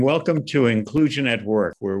Welcome to Inclusion at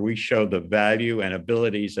Work, where we show the value and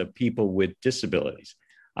abilities of people with disabilities.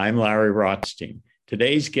 I'm Larry Rothstein.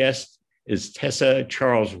 Today's guest is Tessa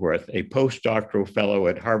Charlesworth, a postdoctoral fellow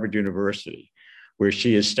at Harvard University, where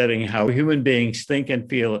she is studying how human beings think and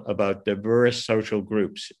feel about diverse social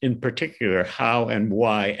groups, in particular, how and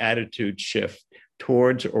why attitudes shift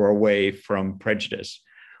towards or away from prejudice.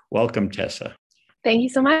 Welcome, Tessa. Thank you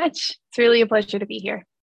so much. It's really a pleasure to be here.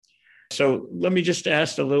 So let me just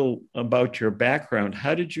ask a little about your background.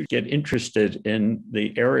 How did you get interested in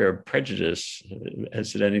the area of prejudice?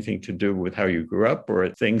 Has it anything to do with how you grew up or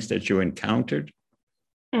things that you encountered?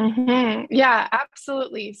 Yeah,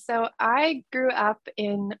 absolutely. So I grew up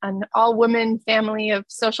in an all-woman family of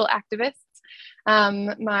social activists.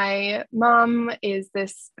 My mom is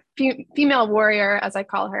this female warrior, as I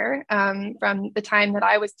call her, from the time that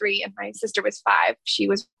I was 3 and my sister was 5. She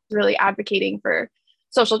was really advocating for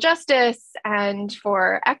social justice and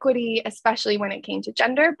for equity, especially when it came to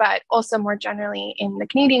gender, but also more generally in the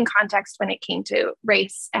Canadian context when it came to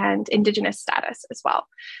race and Indigenous status as well.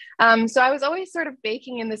 So I was always sort of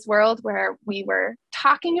baking in this world where we were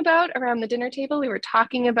talking about around the dinner table, we were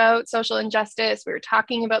talking about social injustice, we were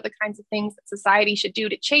talking about the kinds of things that society should do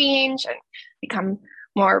to change and become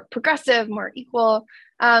more progressive, more equal.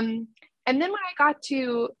 And then when I got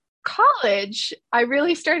to college, I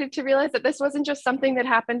really started to realize that this wasn't just something that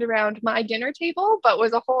happened around my dinner table, but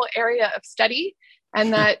was a whole area of study.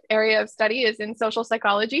 And that area of study is in social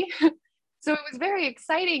psychology. So it was very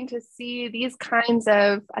exciting to see these kinds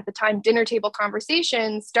of, at the time, dinner table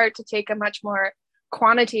conversations start to take a much more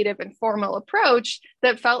quantitative and formal approach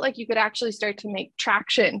that felt like you could actually start to make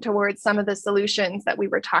traction towards some of the solutions that we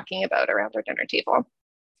were talking about around our dinner table.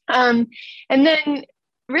 And then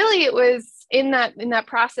really it was in that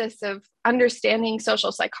process of understanding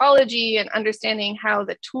social psychology and understanding how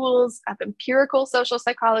the tools of empirical social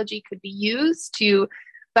psychology could be used to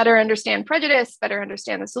better understand prejudice, better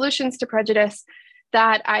understand the solutions to prejudice,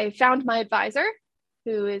 that I found my advisor,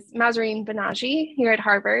 who is Mahzarin Banaji here at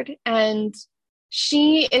Harvard. And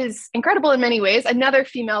she is incredible in many ways, another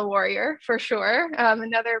female warrior for sure,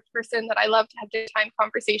 another person that I love to have daytime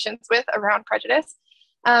conversations with around prejudice.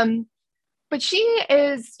 But she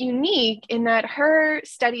is unique in that her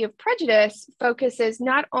study of prejudice focuses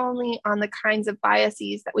not only on the kinds of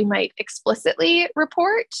biases that we might explicitly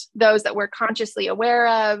report, those that we're consciously aware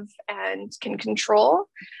of and can control,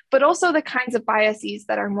 but also the kinds of biases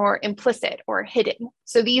that are more implicit or hidden.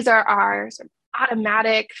 So these are our sort of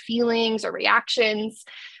automatic feelings or reactions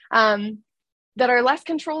that are less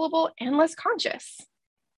controllable and less conscious.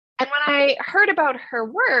 And when I heard about her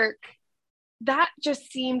work, that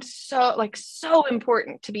just seemed so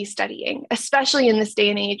important to be studying, especially in this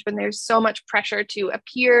day and age when there's so much pressure to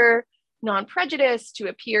appear non-prejudiced, to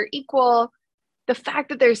appear equal. The fact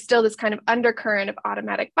that there's still this kind of undercurrent of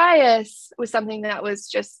automatic bias was something that was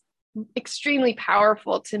just extremely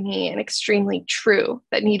powerful to me and extremely true,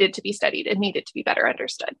 that needed to be studied and needed to be better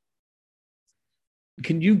understood.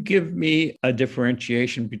 Can you give me a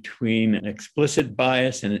differentiation between an explicit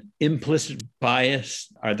bias and an implicit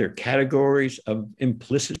bias? Are there categories of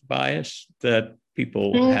implicit bias that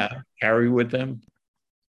people carry with them?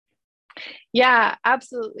 Yeah,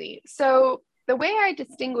 absolutely. So the way I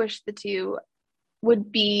distinguish the two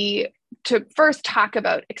would be to first talk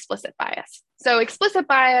about explicit bias. So explicit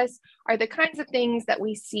bias are the kinds of things that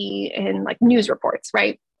we see in like news reports,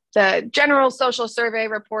 right? The general social survey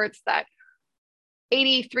reports that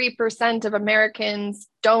 83% of Americans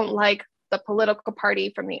don't like the political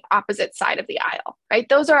party from the opposite side of the aisle, right?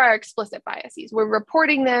 Those are our explicit biases. We're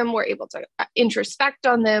reporting them, we're able to introspect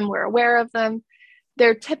on them, we're aware of them.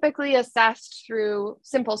 They're typically assessed through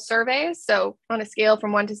simple surveys. So on a scale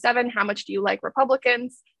from 1 to 7, how much do you like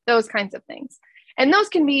Republicans? Those kinds of things. And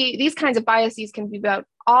these kinds of biases can be about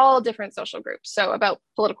all different social groups. So about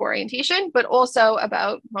political orientation, but also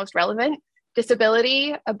about, most relevant,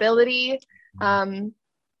 disability, ability,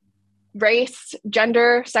 race,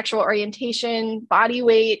 gender, sexual orientation, body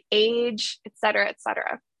weight, age, et cetera, et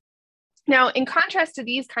cetera. Now, in contrast to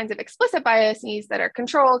these kinds of explicit biases that are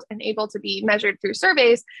controlled and able to be measured through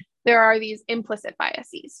surveys, there are these implicit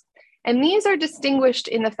biases. And these are distinguished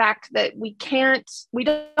in the fact that we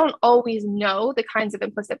don't always know the kinds of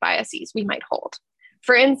implicit biases we might hold.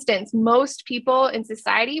 For instance, most people in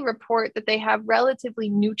society report that they have relatively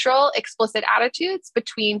neutral, explicit attitudes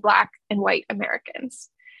between Black and white Americans.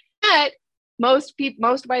 But most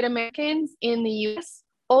white Americans in the US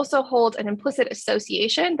also hold an implicit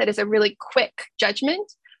association that is a really quick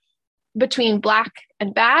judgment between Black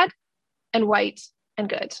and bad and white and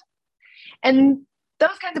good. And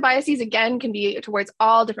those kinds of biases, again, can be towards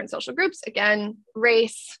all different social groups. Again,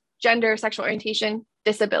 race, gender, sexual orientation,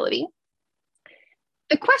 disability.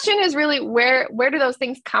 The question is really where do those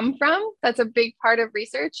things come from? That's a big part of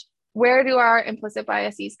research. Where do our implicit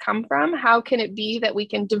biases come from? How can it be that we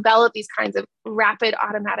can develop these kinds of rapid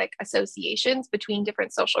automatic associations between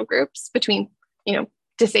different social groups, between,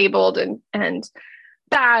 disabled and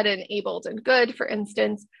bad and abled and good, for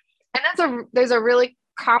instance? And there's a really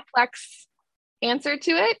complex answer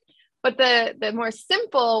to it. But the more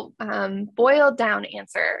simple, boiled down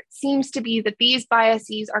answer seems to be that these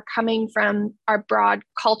biases are coming from our broad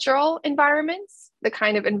cultural environments, the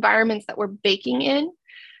kind of environments that we're baking in.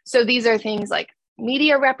 So these are things like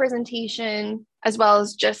media representation, as well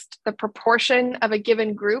as just the proportion of a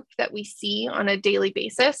given group that we see on a daily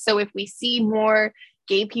basis. So if we see more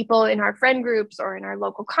gay people in our friend groups or in our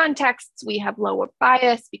local contexts, we have lower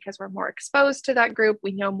bias because we're more exposed to that group.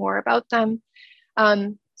 We know more about them.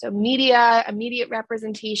 So media, immediate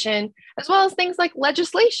representation, as well as things like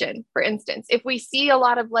legislation, for instance. If we see a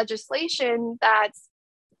lot of legislation that's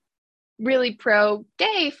really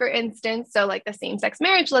pro-gay, for instance, so like the same-sex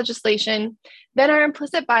marriage legislation, then our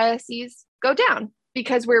implicit biases go down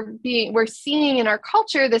because we're seeing in our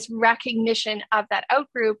culture this recognition of that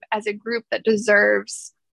outgroup as a group that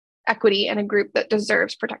deserves equity and a group that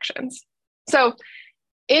deserves protections. So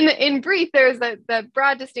in brief, there's the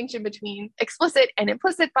broad distinction between explicit and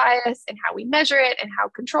implicit bias and how we measure it and how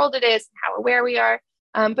controlled it is and how aware we are.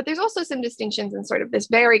 But there's also some distinctions in sort of this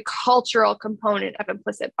very cultural component of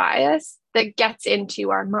implicit bias that gets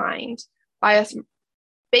into our mind, bias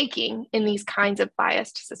baking in these kinds of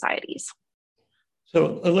biased societies.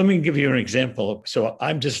 So let me give you an example. So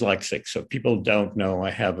I'm dyslexic, so people don't know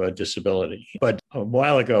I have a disability. But a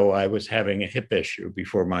while ago, I was having a hip issue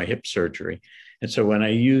before my hip surgery. And so when I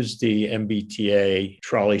used the MBTA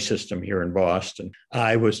trolley system here in Boston,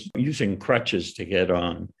 I was using crutches to get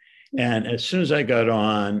on. And as soon as I got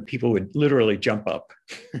on, people would literally jump up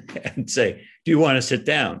and say, "Do you want to sit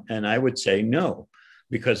down?" And I would say no,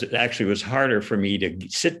 because it actually was harder for me to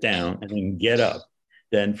sit down and then get up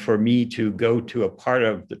than for me to go to a part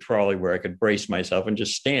of the trolley where I could brace myself and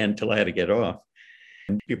just stand till I had to get off.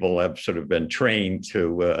 And people have sort of been trained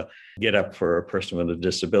to get up for a person with a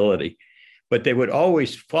disability, but they would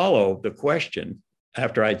always follow the question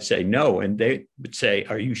after I'd say no, and they would say,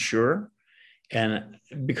 "Are you sure?" And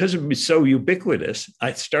because it was so ubiquitous,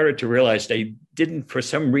 I started to realize they didn't, for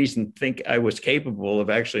some reason, think I was capable of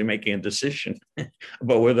actually making a decision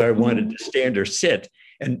about whether I wanted to stand or sit.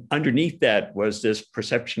 And underneath that was this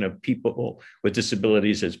perception of people with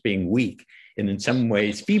disabilities as being weak and in some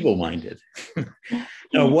ways feeble-minded.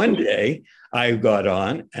 Now, one day I got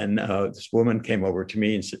on and this woman came over to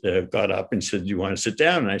me and got up and said, "Do you want to sit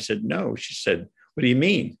down?" And I said, "No." She said, "What do you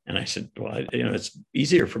mean?" And I said, "Well, it's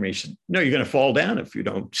easier for me." She said, "No, you're going to fall down if you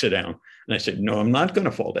don't sit down." And I said, "No, I'm not going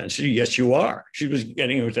to fall down." She said, "Yes, you are." She was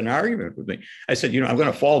getting into an argument with me. I said, "I'm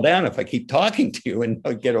going to fall down if I keep talking to you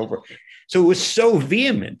and get over." So it was so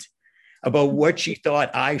vehement about what she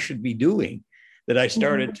thought I should be doing that I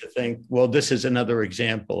started to think, well, this is another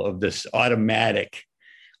example of this automatic,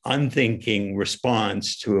 unthinking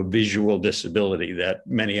response to a visual disability that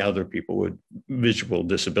many other people with visual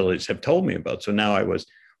disabilities have told me about. So now I was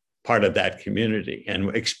part of that community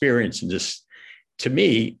and experiencing this. To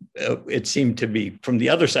me, it seemed to be, from the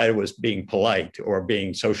other side, it was being polite or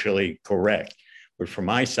being socially correct. But from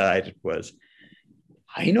my side, it was,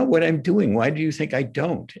 I know what I'm doing. Why do you think I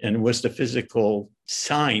don't? And it was the physical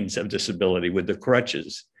signs of disability with the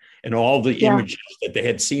crutches and all the images that they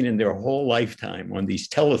had seen in their whole lifetime on these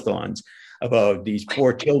telethons about these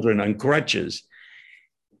poor children on crutches,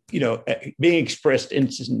 being expressed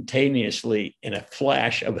instantaneously in a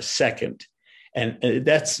flash of a second. And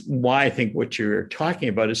that's why I think what you're talking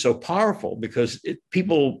about is so powerful, because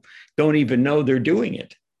people don't even know they're doing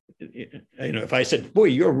it. If I said, "Boy,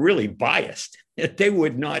 you're really biased," they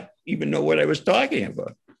would not even know what I was talking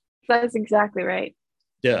about. That's exactly right.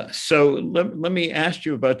 Yeah. So let me ask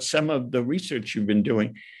you about some of the research you've been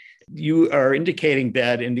doing. You are indicating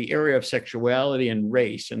that in the area of sexuality and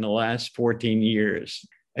race in the last 14 years,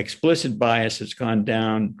 explicit bias has gone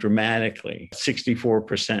down dramatically,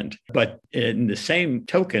 64%. But in the same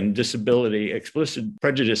token, explicit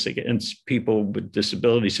prejudice against people with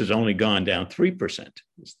disabilities has only gone down 3%.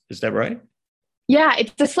 Is that right? Yeah,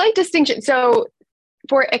 it's a slight distinction. So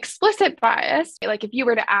for explicit bias, like if you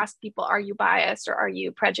were to ask people, "Are you biased or are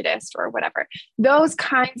you prejudiced or whatever?" those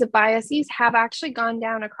kinds of biases have actually gone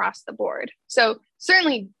down across the board. So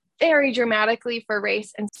certainly very dramatically for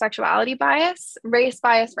race and sexuality bias. Race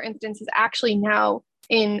bias, for instance, is actually now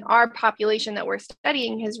in our population that we're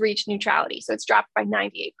studying has reached neutrality. So it's dropped by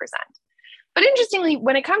 98%. But interestingly,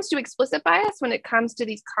 when it comes to explicit bias, when it comes to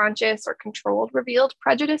these conscious or controlled revealed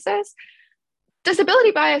prejudices,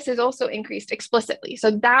 disability bias is also increased explicitly.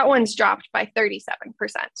 So that one's dropped by 37%.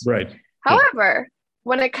 Right. However,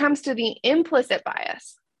 when it comes to the implicit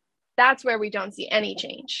bias, that's where we don't see any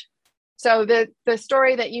change. So the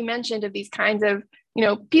story that you mentioned of these kinds of,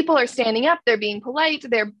 people are standing up, they're being polite,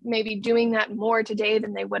 they're maybe doing that more today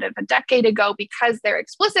than they would have a decade ago because their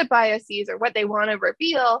explicit biases or what they want to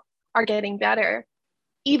reveal are getting better.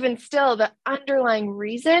 Even still, the underlying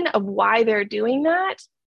reason of why they're doing that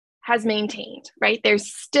has maintained, right? They're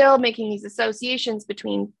still making these associations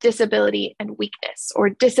between disability and weakness, or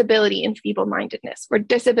disability and feeble-mindedness, or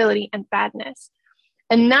disability and badness.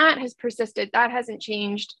 And that has persisted. That hasn't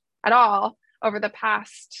changed at all over the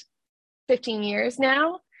past 15 years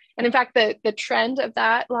now. And in fact, the trend of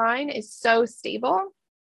that line is so stable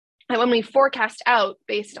that when we forecast out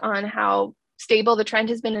based on how stable the trend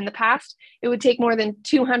has been in the past, it would take more than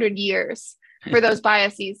 200 years for those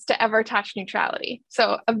biases to ever touch neutrality.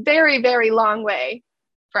 So a very, very long way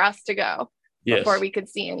for us to go before we could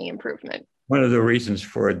see any improvement. One of the reasons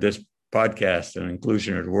for this podcast and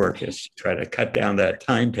inclusion at work is to try to cut down that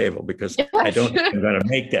timetable, because I don't think I'm going to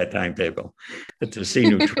make that timetable to see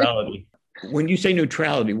neutrality. When you say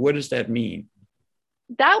neutrality, what does that mean?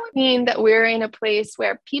 That would mean that we're in a place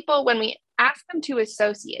where people, when we ask them to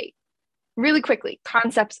associate really quickly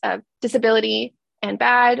concepts of disability and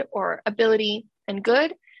bad, or ability and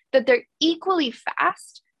good, that they're equally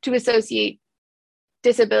fast to associate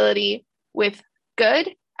disability with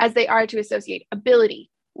good as they are to associate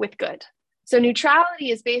ability with good. So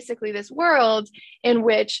neutrality is basically this world in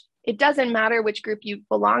which it doesn't matter which group you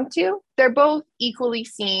belong to, they're both equally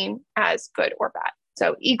seen as good or bad.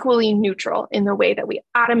 So equally neutral in the way that we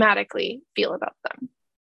automatically feel about them.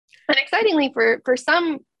 And excitingly, for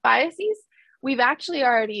some biases, we've actually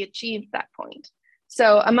already achieved that point.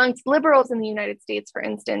 So amongst liberals in the United States, for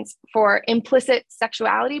instance, for implicit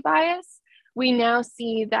sexuality bias, we now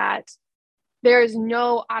see that there is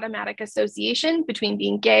no automatic association between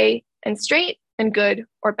being gay and straight and good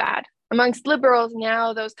or bad. Amongst liberals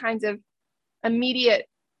now, those kinds of immediate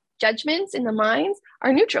judgments in the minds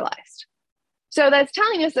are neutralized. So that's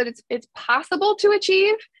telling us that it's possible to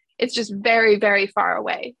achieve. It's just very, very far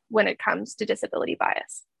away when it comes to disability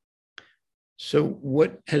bias. So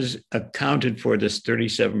what has accounted for this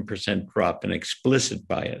 37% drop in explicit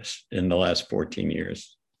bias in the last 14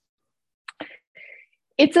 years?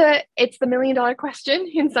 It's the million-dollar question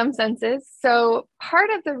in some senses. So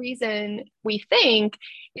part of the reason we think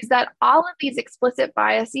is that all of these explicit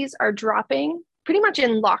biases are dropping pretty much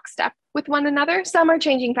in lockstep with one another. Some are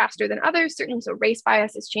changing faster than others, certainly. So race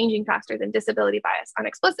bias is changing faster than disability bias on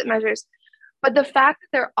explicit measures. But the fact that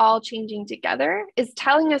they're all changing together is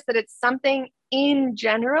telling us that it's something in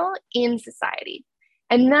general in society.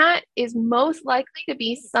 And that is most likely to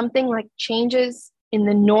be something like changes in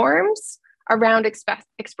the norms around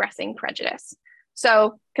expressing prejudice.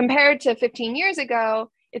 So compared to 15 years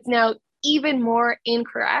ago, it's now even more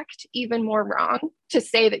incorrect, even more wrong to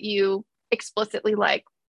say that you explicitly like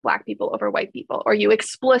Black people over white people, or you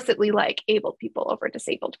explicitly like able people over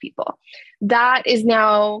disabled people. That is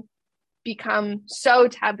now become so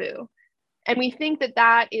taboo. And we think that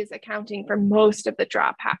that is accounting for most of the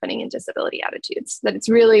drop happening in disability attitudes, that it's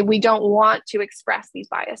really, we don't want to express these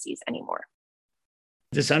biases anymore.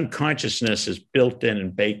 This unconsciousness is built in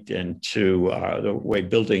and baked into the way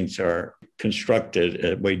buildings are constructed,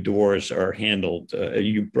 the way doors are handled.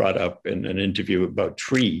 You brought up in an interview about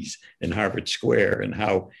trees in Harvard Square and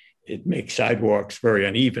how it makes sidewalks very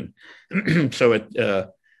uneven. So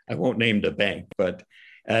I won't name the bank, but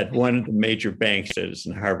at one of the major banks that is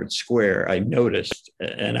in Harvard Square, I noticed,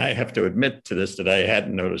 and I have to admit to this, that I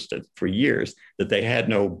hadn't noticed it for years, that they had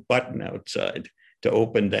no button outside to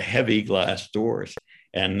open the heavy glass doors.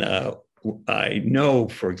 And I know,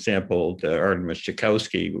 for example, Artemis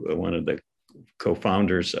Tchaikovsky, one of the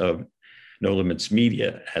co-founders of No Limits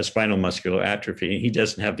Media, has spinal muscular atrophy, and he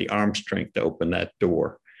doesn't have the arm strength to open that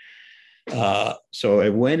door. So I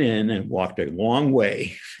went in and walked a long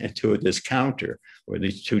way to this counter where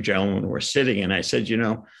these two gentlemen were sitting. And I said,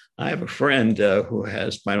 I have a friend who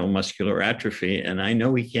has spinal muscular atrophy, and I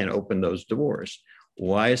know he can't open those doors.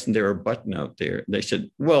 Why isn't there a button out there? They said,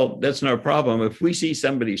 well, that's not a problem. If we see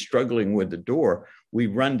somebody struggling with the door, we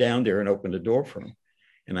run down there and open the door for them.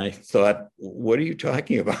 And I thought, what are you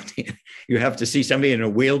talking about? You have to see somebody in a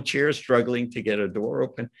wheelchair struggling to get a door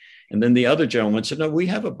open. And then the other gentleman said, no, we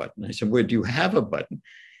have a button. I said, where do you have a button?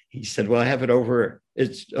 He said, well, I have it over,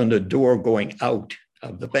 it's on the door going out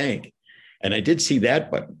of the bank. And I did see that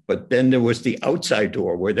button, but then there was the outside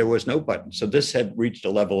door where there was no button. So this had reached a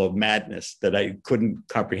level of madness that I couldn't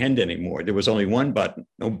comprehend anymore. There was only one button,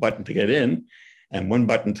 no button to get in, and one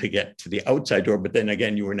button to get to the outside door. But then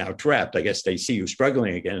again, you were now trapped. I guess they see you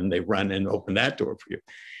struggling again and they run and open that door for you.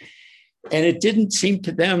 And it didn't seem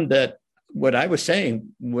to them that what I was saying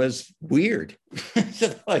was weird.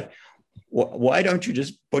 So like, why don't you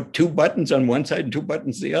just put two buttons on one side and two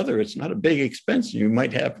buttons the other? It's not a big expense. You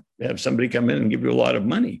might have somebody come in and give you a lot of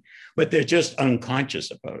money, but they're just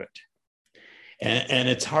unconscious about it. And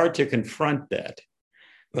it's hard to confront that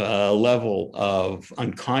level of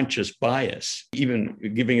unconscious bias,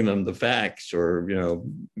 even giving them the facts or,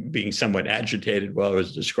 being somewhat agitated while I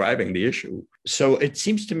was describing the issue. So it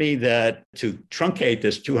seems to me that to truncate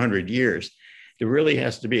this 200 years, there really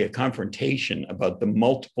has to be a confrontation about the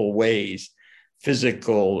multiple ways,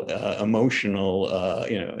 physical, emotional,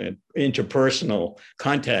 interpersonal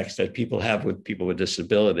contacts that people have with people with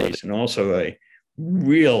disabilities, and also a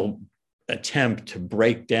real attempt to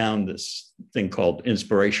break down this thing called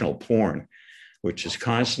inspirational porn, which is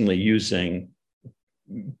constantly using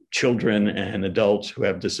children and adults who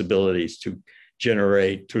have disabilities to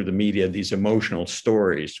generate through the media these emotional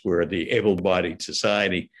stories where the able-bodied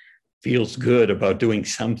society feels good about doing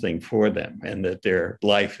something for them and that their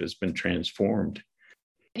life has been transformed.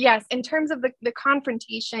 Yes, in terms of the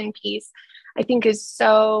confrontation piece, I think is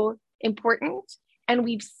so important. And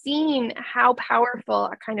we've seen how powerful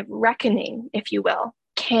a kind of reckoning, if you will,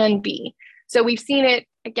 can be. So we've seen it,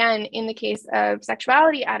 again, in the case of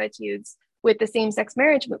sexuality attitudes with the same-sex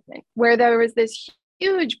marriage movement, where there was this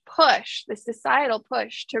huge push, this societal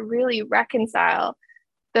push to really reconcile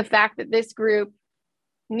the fact that this group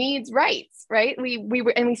needs rights, right?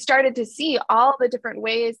 We started to see all the different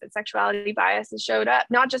ways that sexuality biases showed up,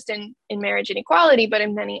 not just in marriage inequality, but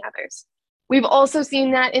in many others. We've also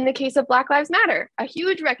seen that in the case of Black Lives Matter, a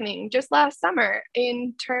huge reckoning just last summer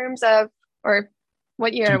in terms of, or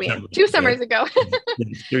what year are we in? 2 summers ago.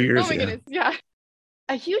 2 years Oh my ago. goodness, yeah.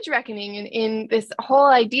 A huge reckoning in this whole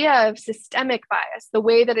idea of systemic bias, the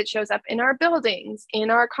way that it shows up in our buildings,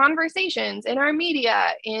 in our conversations, in our media,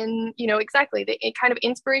 in, exactly the kind of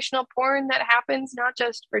inspirational porn that happens, not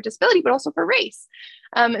just for disability, but also for race.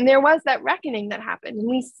 And there was that reckoning that happened. And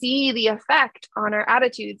we see the effect on our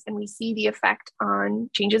attitudes, and we see the effect on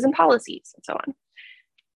changes in policies and so on.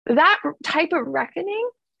 That type of reckoning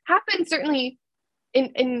happened certainly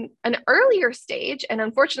in an earlier stage, and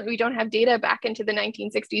unfortunately we don't have data back into the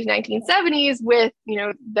 1960s, 1970s with,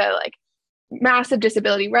 the massive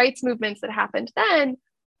disability rights movements that happened then,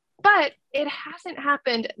 but it hasn't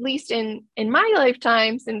happened, at least in my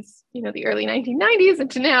lifetime, since, the early 1990s and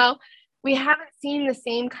to now. We haven't seen the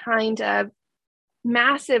same kind of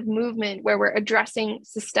massive movement where we're addressing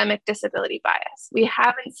systemic disability bias. We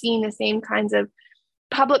haven't seen the same kinds of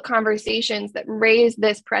public conversations that raise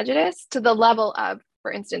this prejudice to the level of,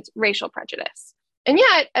 for instance, racial prejudice. And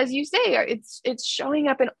yet, as you say, it's showing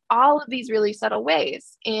up in all of these really subtle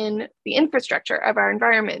ways in the infrastructure of our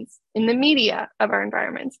environments, in the media of our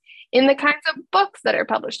environments, in the kinds of books that are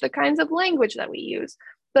published, the kinds of language that we use.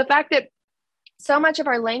 The fact that so much of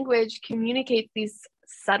our language communicates these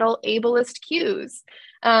subtle ableist cues,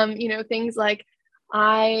 things like,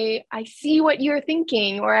 I see what you're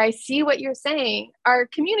thinking, or I see what you're saying, are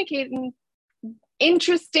communicating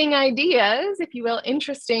interesting ideas, if you will,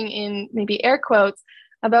 interesting in maybe air quotes,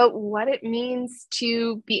 about what it means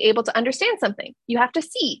to be able to understand something. You have to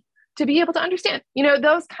see to be able to understand.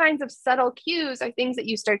 Those kinds of subtle cues are things that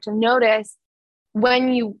you start to notice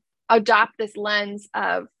when you adopt this lens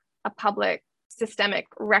of a public systemic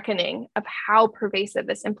reckoning of how pervasive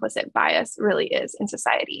this implicit bias really is in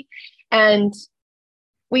society. And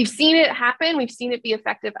we've seen it happen. We've seen it be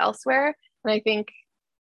effective elsewhere. And I think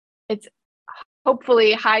it's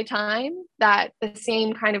hopefully high time that the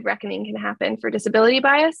same kind of reckoning can happen for disability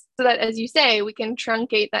bias, so that, as you say, we can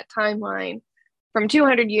truncate that timeline from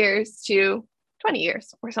 200 years to 20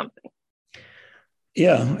 years or something.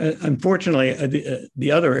 Yeah, unfortunately,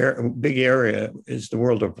 the other big area is the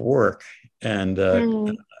world of work and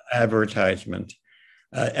advertisement.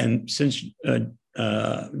 And since the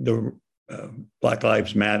Black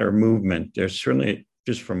Lives Matter movement, there's certainly,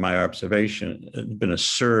 just from my observation, been a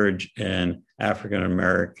surge in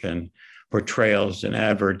African-American portrayals in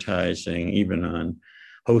advertising, even on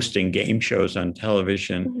hosting game shows on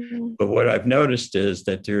television. Mm-hmm. But what I've noticed is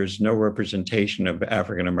that there's no representation of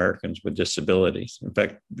African-Americans with disabilities. In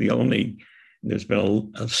fact, there's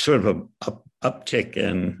been a sort of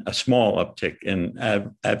a small uptick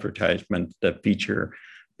in advertisements that feature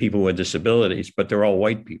people with disabilities, but they're all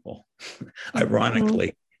white people,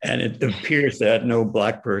 ironically. And it appears that no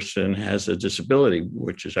Black person has a disability,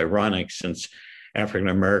 which is ironic since African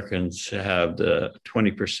Americans have the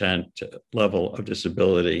 20% level of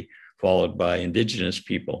disability, followed by Indigenous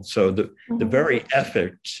people. So the very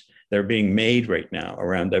efforts that are being made right now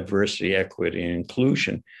around diversity, equity, and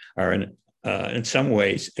inclusion are in some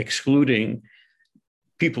ways excluding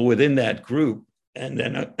people within that group. And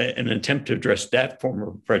then an attempt to address that form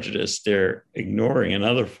of prejudice, they're ignoring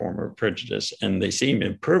another form of prejudice, and they seem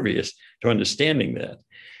impervious to understanding that.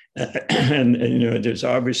 And there's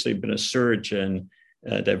obviously been a surge in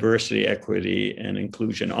diversity, equity, and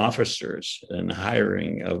inclusion officers and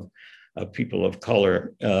hiring of people of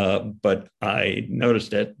color. But I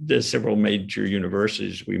noticed that there's several major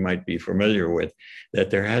universities we might be familiar with, that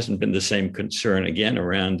there hasn't been the same concern, again,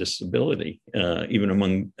 around disability, even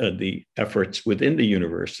among the efforts within the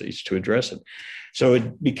universities to address it. So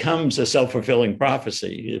it becomes a self-fulfilling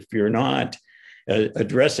prophecy. If you're not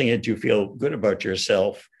addressing it, you feel good about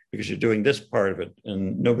yourself because you're doing this part of it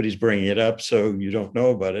and nobody's bringing it up, so you don't know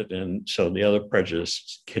about it. And so the other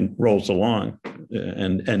prejudice rolls along,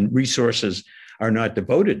 and resources are not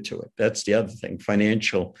devoted to it. That's the other thing.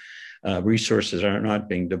 Financial resources are not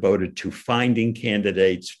being devoted to finding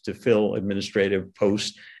candidates to fill administrative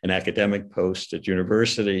posts and academic posts at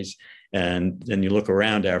universities. And then you look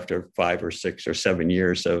around after 5 or 6 or 7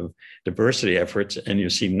 years of diversity efforts, and you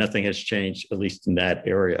see nothing has changed, at least in that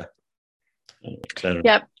area.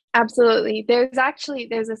 Yep. Absolutely.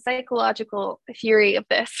 There's a psychological theory of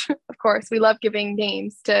this. Of course, we love giving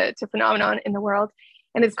names to phenomenon in the world,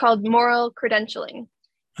 and it's called moral credentialing.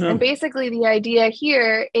 And basically the idea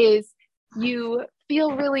here is you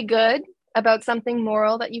feel really good about something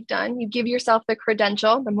moral that you've done. You give yourself the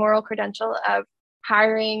moral credential of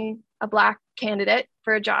hiring a Black candidate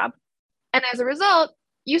for a job. And as a result,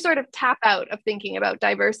 you sort of tap out of thinking about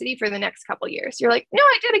diversity for the next couple of years. You're like, no,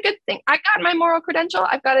 I did a good thing. I got my moral credential.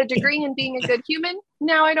 I've got a degree in being a good human.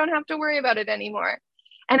 Now I don't have to worry about it anymore.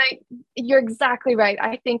 And you're exactly right.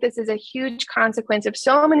 I think this is a huge consequence of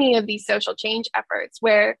so many of these social change efforts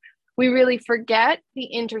where we really forget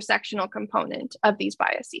the intersectional component of these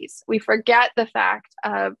biases. We forget the fact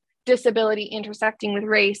of disability intersecting with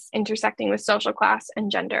race, intersecting with social class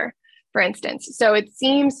and gender, for instance. So it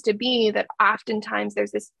seems to be that oftentimes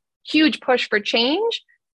there's this huge push for change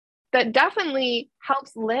that definitely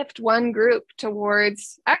helps lift one group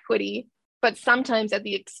towards equity, but sometimes at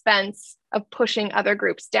the expense of pushing other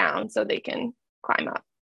groups down so they can climb up.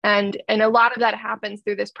 And a lot of that happens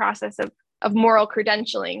through this process of moral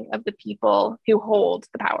credentialing of the people who hold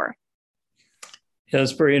the power. Yeah,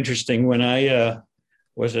 it's very interesting. When I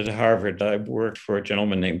was at Harvard, I worked for a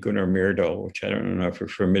gentleman named Gunnar Myrdal, which I don't know if you're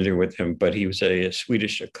familiar with him, but he was a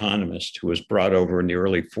Swedish economist who was brought over in the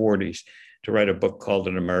early 40s to write a book called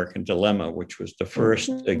An American Dilemma, which was the first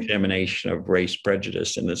examination of race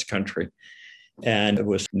prejudice in this country. And it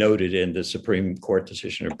was noted in the Supreme Court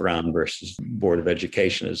decision of Brown versus Board of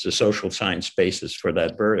Education as the social science basis for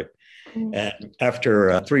that verdict. And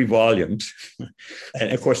after 3 volumes,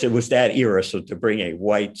 and of course it was that era, so to bring a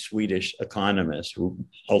white Swedish economist who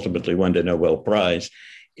ultimately won the Nobel Prize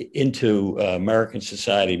into American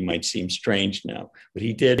society might seem strange now, but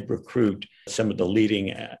he did recruit some of the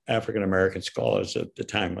leading African-American scholars at the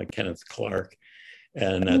time, like Kenneth Clark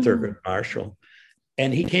and Thurgood Marshall.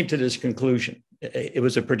 And he came to this conclusion. It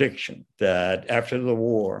was a prediction that after the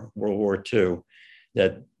war, World War II,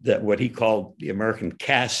 that what he called the American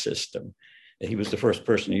caste system, and he was the first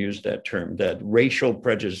person to use that term, that racial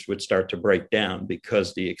prejudice would start to break down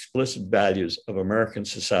because the explicit values of American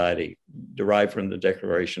society derived from the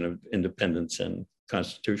Declaration of Independence and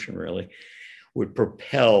Constitution really would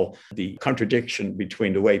propel the contradiction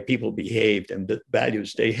between the way people behaved and the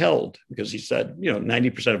values they held. Because he said,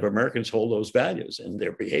 90% of Americans hold those values and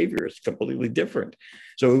their behavior is completely different.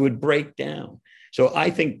 So it would break down. So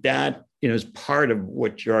I think that is part of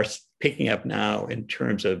what you're picking up now in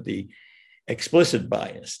terms of the explicit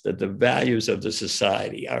bias, that the values of the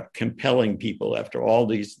society are compelling people after all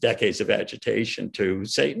these decades of agitation to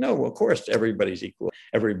say, no, of course, everybody's equal,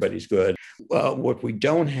 everybody's good. Well, what we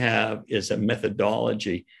don't have is a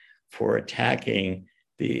methodology for attacking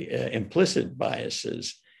the implicit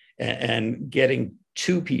biases and getting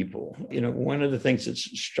to people. One of the things that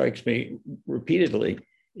strikes me repeatedly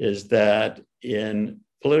is that in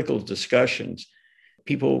political discussions,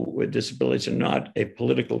 people with disabilities are not a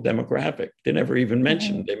political demographic. They're never even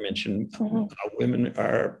mentioned. They mention how women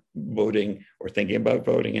are voting or thinking about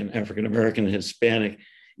voting, and African American, Hispanic,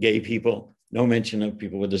 gay people, no mention of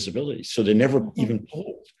people with disabilities. So they're never even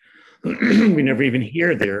polled. We never even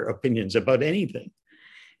hear their opinions about anything.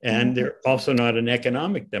 And they're also not an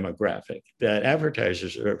economic demographic that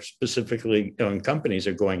advertisers are specifically, and companies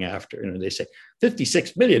are going after. They say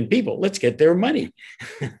 56 million people, let's get their money.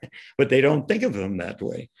 But they don't think of them that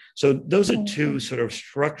way. So those are two sort of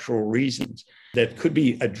structural reasons that could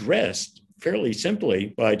be addressed fairly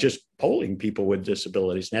simply by just polling people with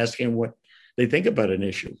disabilities and asking what they think about an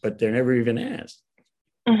issue, but they're never even asked.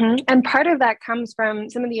 And part of that comes from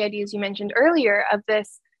some of the ideas you mentioned earlier of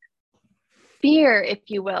this fear, if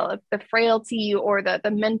you will, of the frailty or the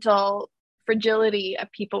mental fragility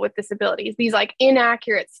of people with disabilities, these like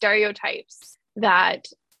inaccurate stereotypes that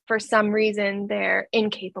for some reason they're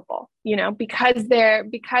incapable, because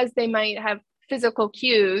they might have physical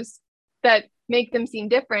cues that make them seem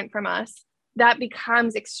different from us, that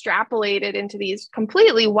becomes extrapolated into these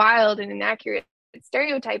completely wild and inaccurate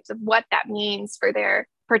stereotypes of what that means for their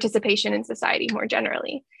participation in society more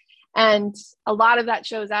generally. And a lot of that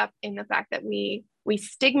shows up in the fact that we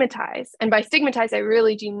stigmatize. And by stigmatize, I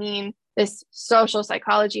really do mean this social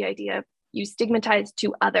psychology idea of you stigmatize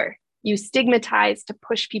to other. You stigmatize to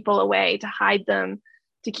push people away, to hide them,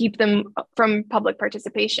 to keep them from public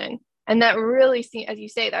participation. And that really, as you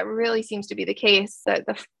say, that really seems to be the case, that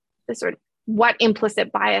the sort of what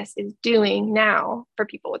implicit bias is doing now for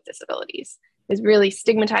people with disabilities is really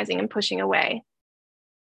stigmatizing and pushing away.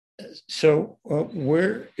 So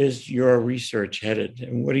where is your research headed,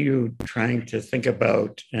 and what are you trying to think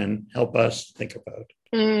about and help us think about?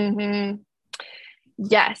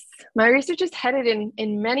 Yes, my research is headed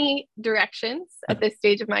in many directions at this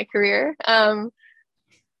stage of my career.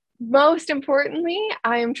 Most importantly,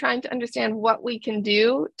 I am trying to understand what we can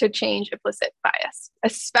do to change implicit bias,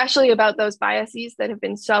 especially about those biases that have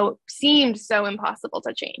been seemed so impossible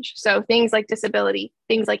to change. So things like disability,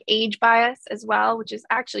 things like age bias as well, which is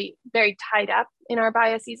actually very tied up in our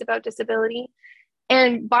biases about disability,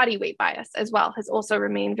 and body weight bias as well has also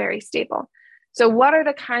remained very stable. So what are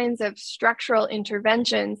the kinds of structural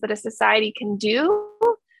interventions that a society can do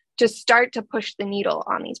to start to push the needle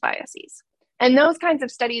on these biases? And those kinds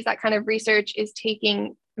of studies, that kind of research is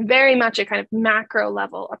taking very much a kind of macro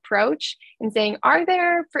level approach and saying, are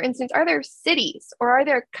there cities or are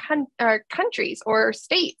there countries or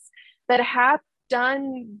states that have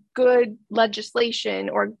done good legislation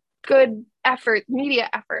or good media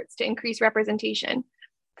efforts to increase representation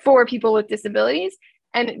for people with disabilities?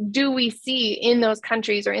 And do we see in those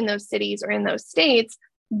countries or in those cities or in those states,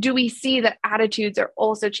 do we see that attitudes are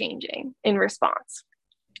also changing in response?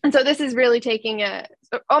 And so this is really taking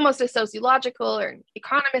almost a sociological or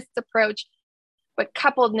economist's approach, but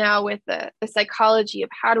coupled now with the psychology of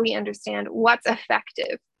how do we understand what's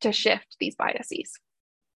effective to shift these biases.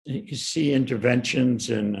 You see interventions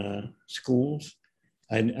in schools.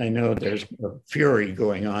 I know there's a fury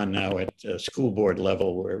going on now at school board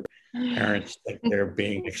level where parents think they're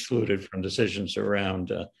being excluded from decisions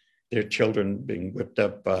around their children being whipped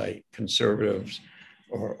up by conservatives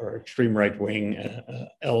or extreme right-wing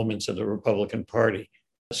elements of the Republican Party.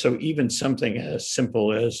 So even something as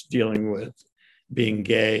simple as dealing with being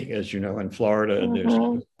gay, as you know, in Florida,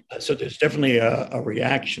 there's definitely a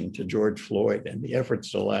reaction to George Floyd and the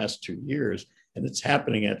efforts the last 2 years, and it's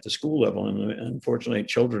happening at the school level, and unfortunately,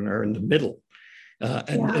 children are in the middle.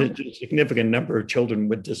 And there's a significant number of children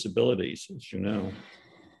with disabilities, as you know.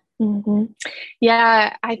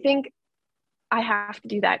 Yeah, I think I have to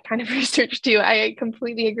do that kind of research too. I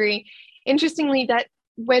completely agree. Interestingly, that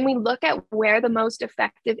when we look at where the most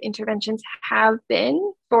effective interventions have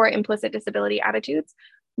been for implicit disability attitudes,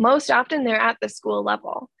 most often they're at the school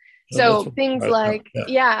level. So things like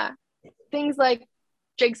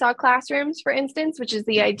jigsaw classrooms, for instance, which is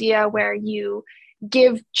the idea where you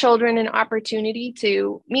give children an opportunity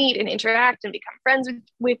to meet and interact and become friends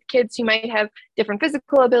with kids who might have different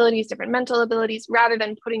physical abilities, different mental abilities, rather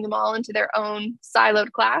than putting them all into their own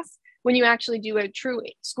siloed class. When you actually do a true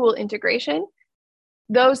school integration,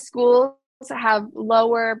 those schools have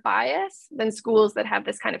lower bias than schools that have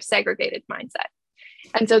this kind of segregated mindset.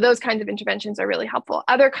 And so those kinds of interventions are really helpful.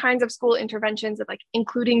 Other kinds of school interventions of like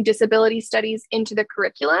including disability studies into the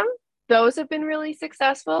curriculum, those have been really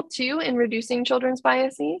successful too in reducing children's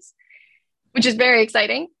biases, which is very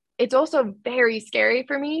exciting. It's also very scary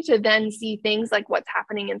for me to then see things like what's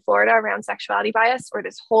happening in Florida around sexuality bias, or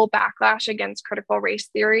this whole backlash against critical race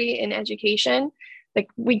theory in education. Like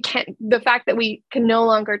the fact that we can no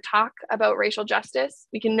longer talk about racial justice,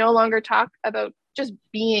 we can no longer talk about just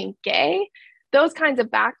being gay, those kinds of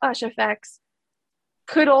backlash effects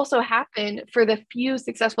could also happen for the few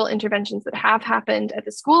successful interventions that have happened at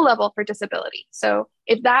the school level for disability. So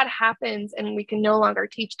if that happens and we can no longer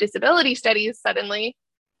teach disability studies suddenly,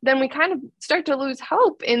 then we kind of start to lose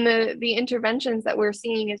hope in the interventions that we're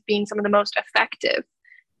seeing as being some of the most effective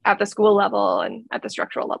at the school level and at the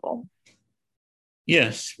structural level.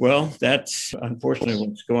 Yes, well, that's unfortunately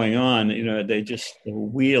what's going on. They just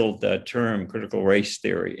wield that term critical race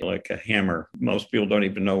theory like a hammer. Most people don't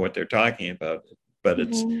even know what they're talking about, but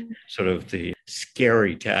it's sort of the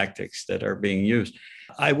scary tactics that are being used.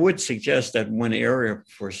 I would suggest that one area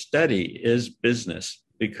for study is business,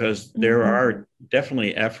 because there are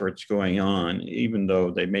definitely efforts going on, even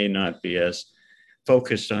though they may not be as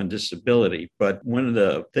focused on disability. But one of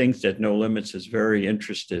the things that No Limits is very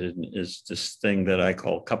interested in is this thing that I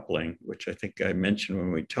call coupling, which I think I mentioned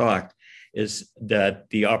when we talked, is that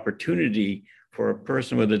the opportunity for a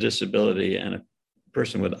person with a disability and a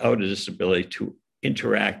person without a disability to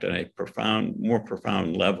interact on a more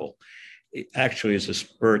profound level, it actually is a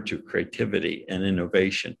spur to creativity and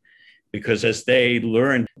innovation. Because as they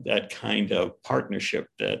learn that kind of partnership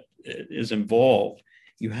that is involved,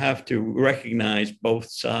 you have to recognize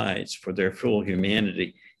both sides for their full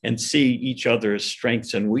humanity and see each other's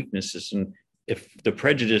strengths and weaknesses. And if the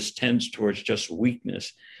prejudice tends towards just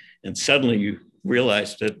weakness, and suddenly you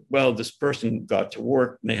realize that, well, this person got to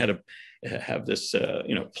work and they had to have this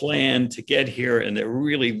plan to get here, and they're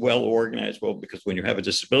really well organized. Well, because when you have a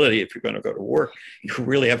disability, if you're going to go to work, you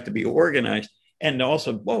really have to be organized. And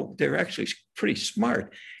also, whoa, they're actually pretty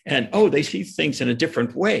smart. And, they see things in a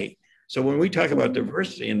different way. So when we talk about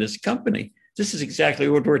diversity in this company, this is exactly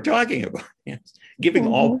what we're talking about. Yes. Giving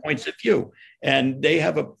all points of view. And they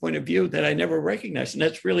have a point of view that I never recognized. And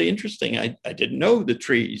that's really interesting. I didn't know the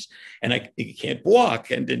trees, and you can't walk,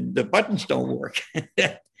 and the buttons don't work.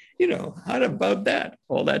 How about that?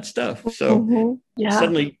 All that stuff. So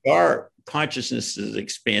suddenly our consciousness is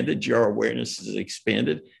expanded, your awareness is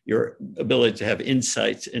expanded, your ability to have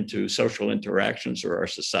insights into social interactions or our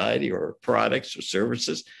society or products or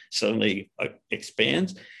services suddenly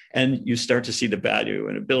expands, and you start to see the value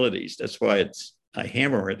and abilities. That's why I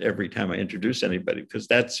hammer it every time I introduce anybody, because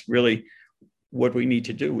that's really what we need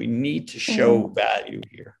to do. We need to show value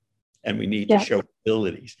here, and we need to show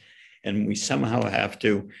abilities, and we somehow have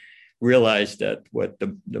to realize that what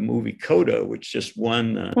the movie Coda, which just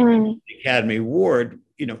won the Academy Award,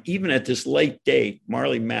 even at this late date,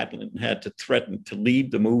 Marlee Matlin had to threaten to leave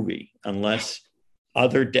the movie unless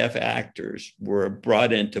other deaf actors were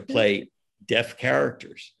brought in to play deaf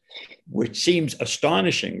characters, which seems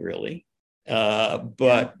astonishing, really.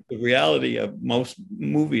 But the reality of most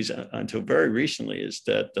movies until very recently is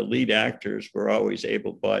that the lead actors were always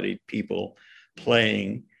able-bodied people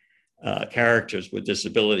playing characters with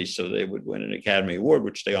disabilities, so they would win an Academy Award,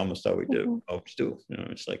 which they almost always do.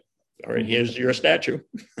 It's like, all right, here's your statue.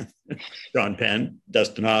 Sean Penn,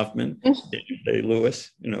 Dustin Hoffman, Daniel Day-Lewis,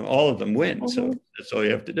 all of them win. So that's all you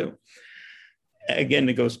have to do. Again,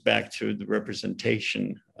 it goes back to the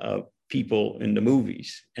representation of people in the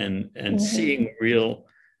movies and seeing real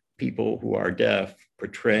people who are deaf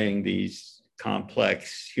portraying these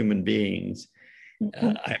complex human beings.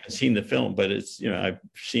 I haven't seen the film, but I've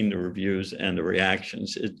seen the reviews and the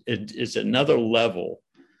reactions. It's another level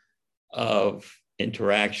of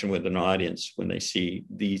interaction with an audience when they see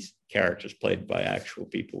these characters played by actual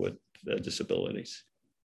people with disabilities.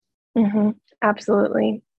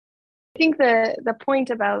 Absolutely. I think the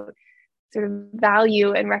point about sort of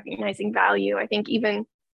value and recognizing value, I think even,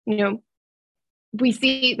 we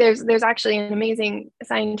see there's actually an amazing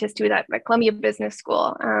scientist who was at Columbia Business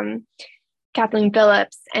School, Kathleen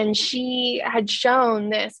Phillips, and she had shown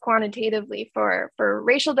this quantitatively for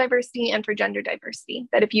racial diversity and for gender diversity,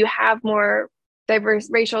 that if you have more diverse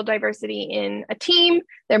racial diversity in a team,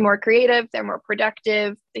 they're more creative, they're more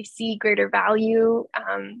productive, they see greater value,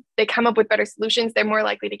 they come up with better solutions, they're more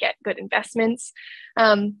likely to get good investments.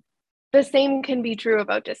 The same can be true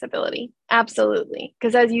about disability, absolutely.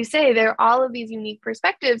 Because as you say, there are all of these unique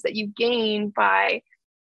perspectives that you gain by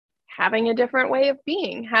having a different way of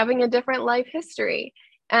being, having a different life history,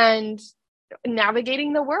 and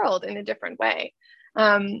navigating the world in a different way.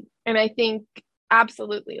 And I think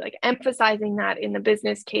absolutely, like, emphasizing that in the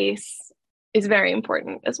business case is very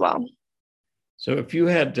important as well. So if you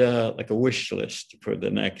had like a wish list for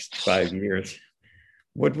the next 5 years,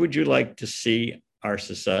 what would you like to see our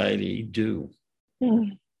society do?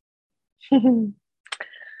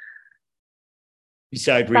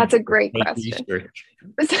 Besides read, that's a great question.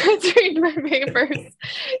 Besides read my papers,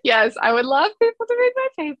 yes, I would love people to read my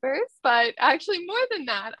papers, but actually more than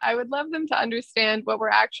that, I would love them to understand what we're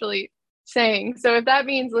actually saying. So if that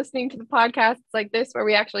means listening to the podcasts like this, where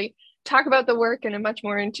we actually talk about the work in a much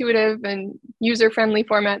more intuitive and user-friendly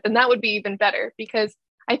format, then that would be even better. Because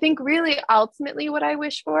I think really ultimately what I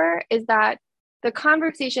wish for is that the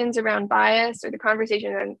conversations around bias or the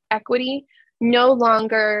conversation around equity no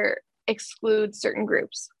longer exclude certain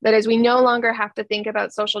groups. That is, we no longer have to think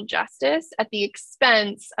about social justice at the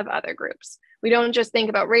expense of other groups. We don't just think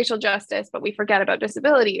about racial justice, but we forget about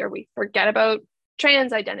disability or we forget about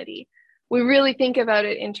trans identity. We really think about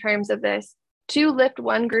it in terms of this: to lift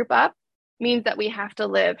one group up means that we have to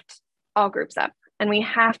lift all groups up. And we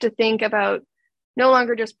have to think about no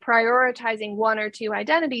longer just prioritizing one or two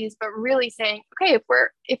identities, but really saying, okay,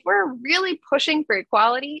 if we're really pushing for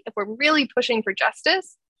equality, if we're really pushing for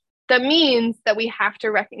justice, that means that we have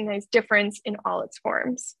to recognize difference in all its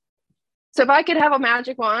forms. So if I could have a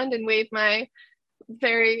magic wand and wave my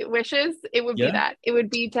very wishes, it would be that. It would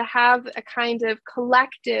be to have a kind of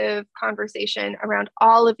collective conversation around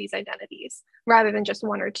all of these identities, rather than just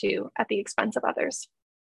one or two at the expense of others.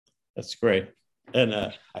 That's great. And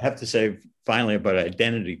I have to say, finally, about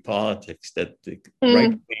identity politics, that the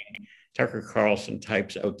right-wing Tucker Carlson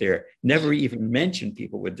types out there never even mention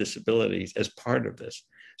people with disabilities as part of this.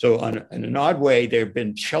 So in an odd way, they've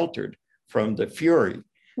been sheltered from the fury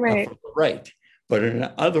from the right. But in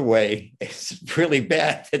another way, it's really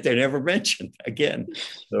bad that they're never mentioned again.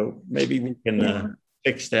 So maybe we can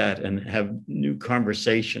fix that and have new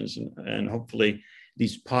conversations. And hopefully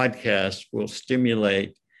these podcasts will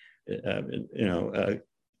stimulate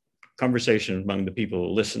conversation among the people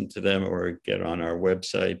who listen to them or get on our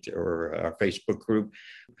website or our Facebook group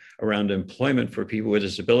around employment for people with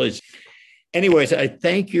disabilities. Anyways, I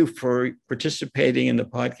thank you for participating in the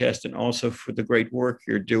podcast and also for the great work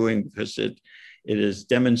you're doing, because it is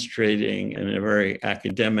demonstrating in a very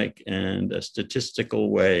academic and a statistical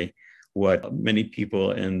way what many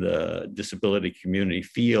people in the disability community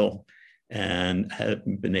feel, and have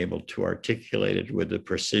been able to articulate it with the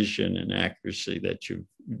precision and accuracy that you've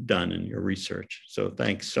done in your research. So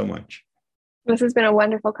thanks so much. This has been a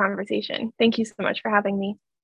wonderful conversation. Thank you so much for having me.